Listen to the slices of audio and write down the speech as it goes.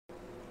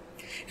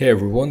Hey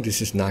everyone,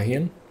 this is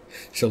Nahian.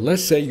 So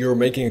let's say you're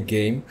making a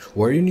game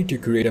where you need to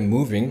create a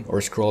moving or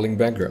scrolling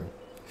background.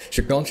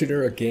 So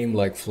consider a game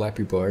like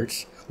Flappy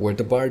Birds, where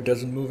the bar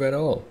doesn't move at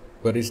all,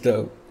 but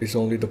it's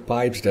only the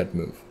pipes that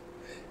move.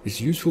 It's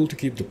useful to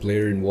keep the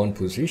player in one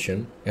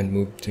position and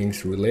move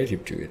things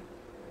relative to it.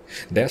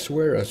 That's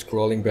where a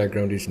scrolling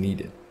background is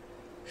needed.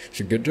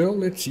 So Godot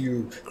lets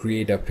you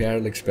create a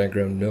Parallax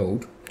background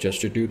node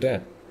just to do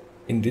that.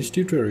 In this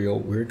tutorial,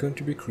 we're going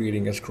to be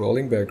creating a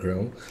scrolling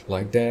background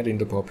like that in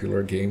the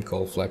popular game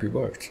called Flappy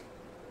Birds.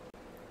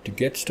 To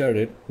get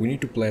started, we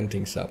need to plan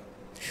things up.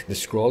 The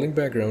scrolling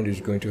background is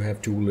going to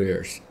have two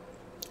layers.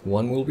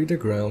 One will be the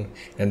ground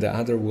and the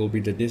other will be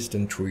the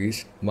distant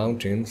trees,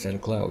 mountains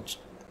and clouds.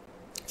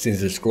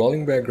 Since the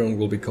scrolling background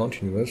will be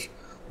continuous,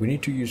 we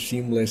need to use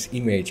seamless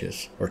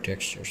images or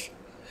textures.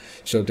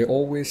 So they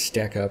always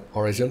stack up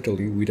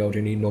horizontally without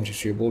any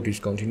noticeable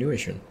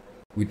discontinuation.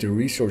 With the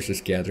resources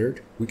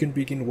gathered, we can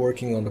begin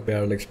working on the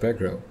Parallax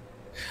background.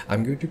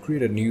 I'm going to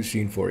create a new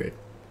scene for it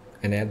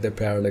and add the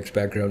Parallax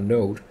background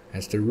node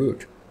as the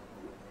root.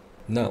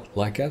 Now,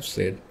 like I've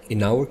said,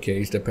 in our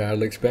case the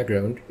Parallax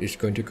background is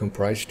going to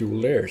comprise two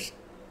layers.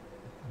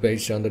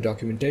 Based on the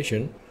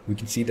documentation, we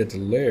can see that the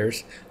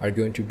layers are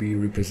going to be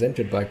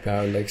represented by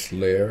Parallax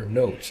layer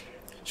nodes.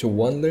 So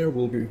one layer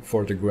will be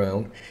for the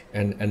ground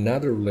and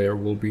another layer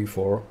will be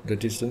for the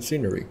distant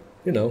scenery.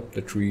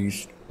 The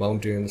trees,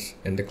 mountains,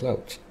 and the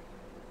clouds.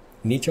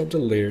 In each of the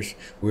layers,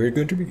 we're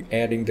going to be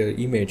adding the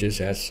images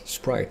as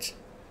sprites.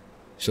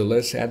 So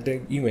let's add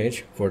the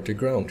image for the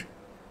ground.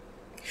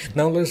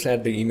 Now let's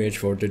add the image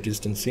for the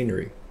distant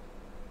scenery.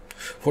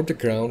 For the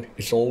ground,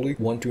 it's only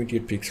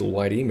 128 pixel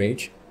wide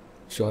image,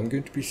 so I'm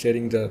going to be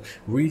setting the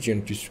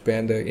region to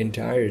span the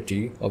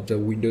entirety of the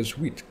window's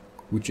width,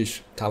 which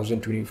is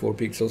 1024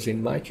 pixels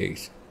in my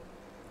case.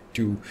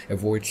 To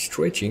avoid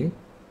stretching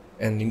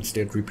and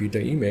instead repeat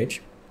the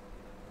image,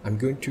 I'm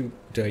going to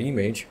the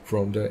image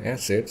from the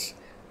assets,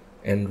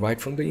 and right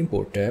from the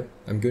import tab,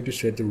 I'm going to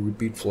set the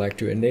repeat flag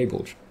to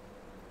enabled.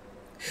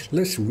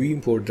 Let's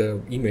re-import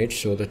the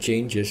image so the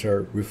changes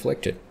are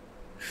reflected.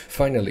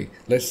 Finally,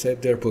 let's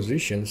set their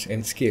positions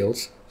and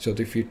scales so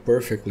they fit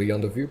perfectly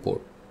on the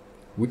viewport.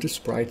 With the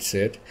sprite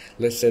set,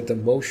 let's set the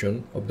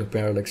motion of the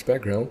Parallax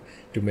background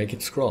to make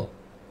it scroll.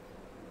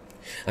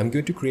 I'm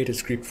going to create a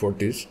script for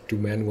this to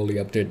manually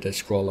update the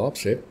scroll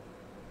offset.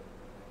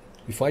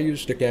 If I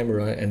used the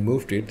camera and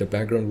moved it, the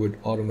background would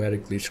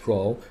automatically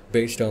scroll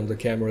based on the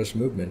camera's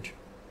movement.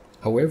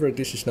 However,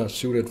 this is not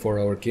suited for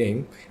our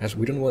game as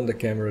we don't want the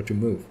camera to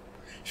move.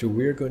 So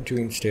we're going to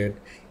instead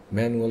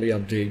manually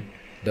update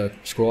the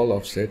scroll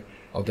offset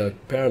of the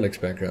Parallax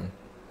background.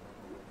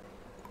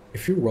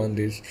 If you run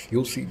this,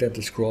 you'll see that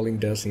the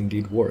scrolling does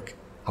indeed work.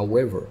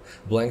 However,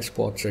 blank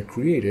spots are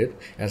created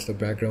as the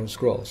background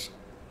scrolls.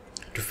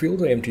 To fill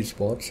the empty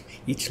spots,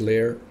 each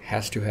layer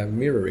has to have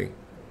mirroring.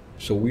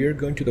 So we are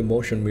going to the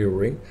motion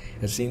mirroring,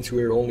 and since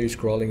we are only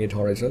scrolling it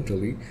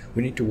horizontally,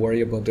 we need to worry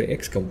about the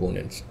X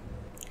components.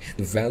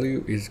 The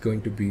value is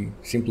going to be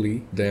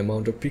simply the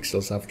amount of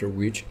pixels after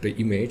which the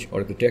image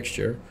or the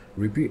texture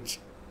repeats.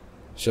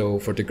 So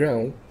for the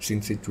ground,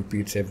 since it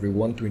repeats every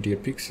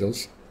 128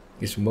 pixels,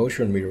 its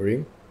motion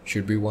mirroring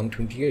should be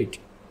 128.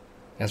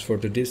 As for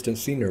the distant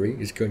scenery,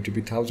 it's going to be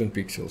 1000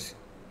 pixels.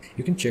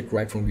 You can check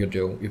right from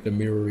Godot if the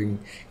mirroring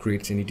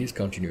creates any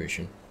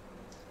discontinuation.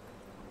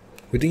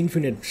 With the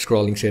infinite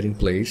scrolling set in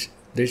place,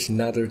 there's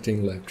another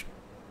thing left.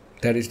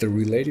 That is the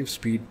relative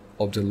speed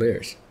of the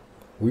layers.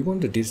 We want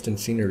the distant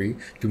scenery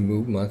to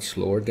move much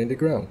slower than the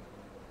ground.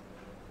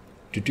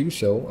 To do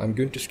so, I'm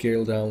going to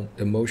scale down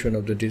the motion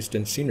of the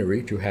distant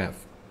scenery to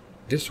half.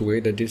 This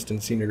way, the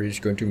distant scenery is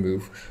going to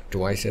move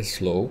twice as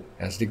slow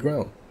as the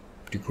ground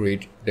to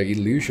create the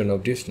illusion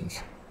of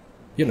distance.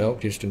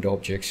 Distant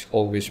objects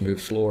always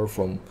move slower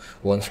from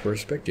one's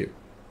perspective.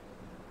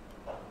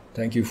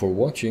 Thank you for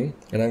watching,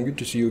 and I'm going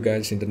to see you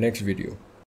guys in the next video.